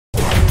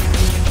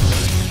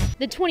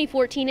The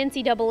 2014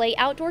 NCAA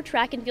Outdoor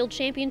Track and Field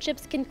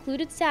Championships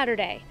concluded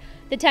Saturday.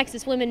 The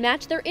Texas women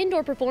matched their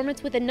indoor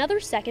performance with another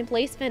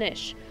second-place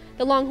finish.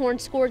 The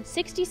Longhorns scored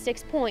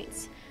 66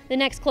 points. The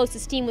next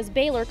closest team was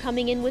Baylor,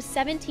 coming in with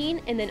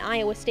 17, and then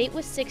Iowa State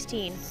was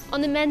 16.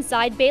 On the men's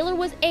side, Baylor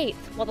was 8th,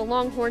 while the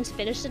Longhorns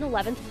finished in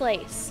 11th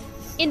place.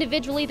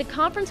 Individually, the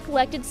conference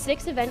collected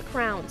 6 event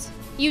crowns.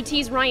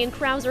 UT's Ryan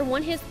Krauser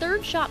won his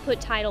 3rd shot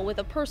put title with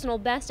a personal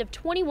best of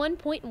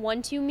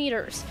 21.12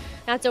 meters.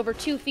 That's over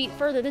 2 feet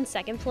further than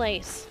second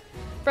place.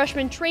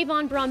 Freshman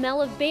Trayvon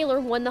Bromell of Baylor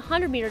won the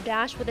 100-meter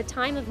dash with a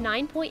time of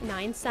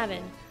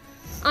 9.97.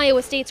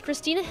 Iowa State's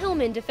Christina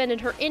Hillman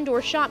defended her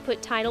indoor shot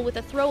put title with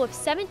a throw of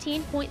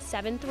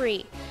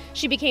 17.73.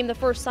 She became the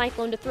first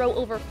Cyclone to throw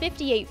over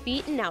 58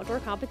 feet in outdoor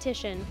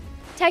competition.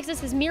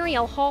 Texas's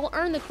Muriel Hall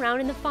earned the crown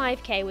in the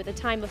 5K with a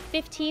time of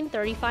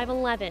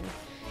 15:35.11.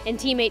 And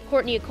teammate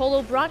Courtney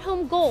Okolo brought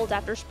home gold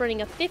after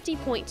sprinting a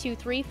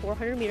 50.23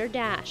 400-meter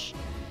dash.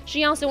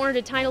 She also earned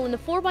a title in the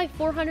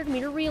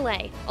 4x400-meter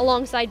relay,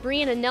 alongside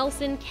Brianna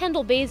Nelson,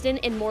 Kendall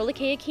Baisden, and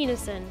Morlikea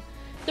Keeneson.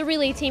 The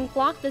relay team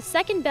clocked the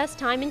second-best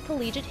time in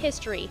collegiate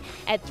history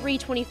at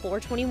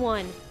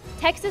 3:24.21.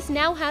 Texas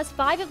now has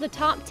 5 of the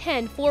top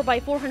 10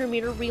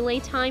 4x400-meter relay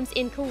times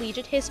in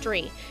collegiate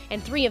history,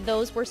 and 3 of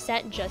those were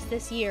set just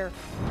this year.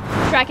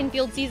 Track and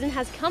field season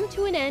has come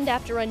to an end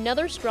after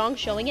another strong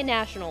showing at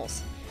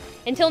Nationals.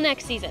 Until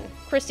next season,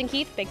 Kristen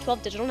Keith, Big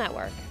 12 Digital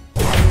Network.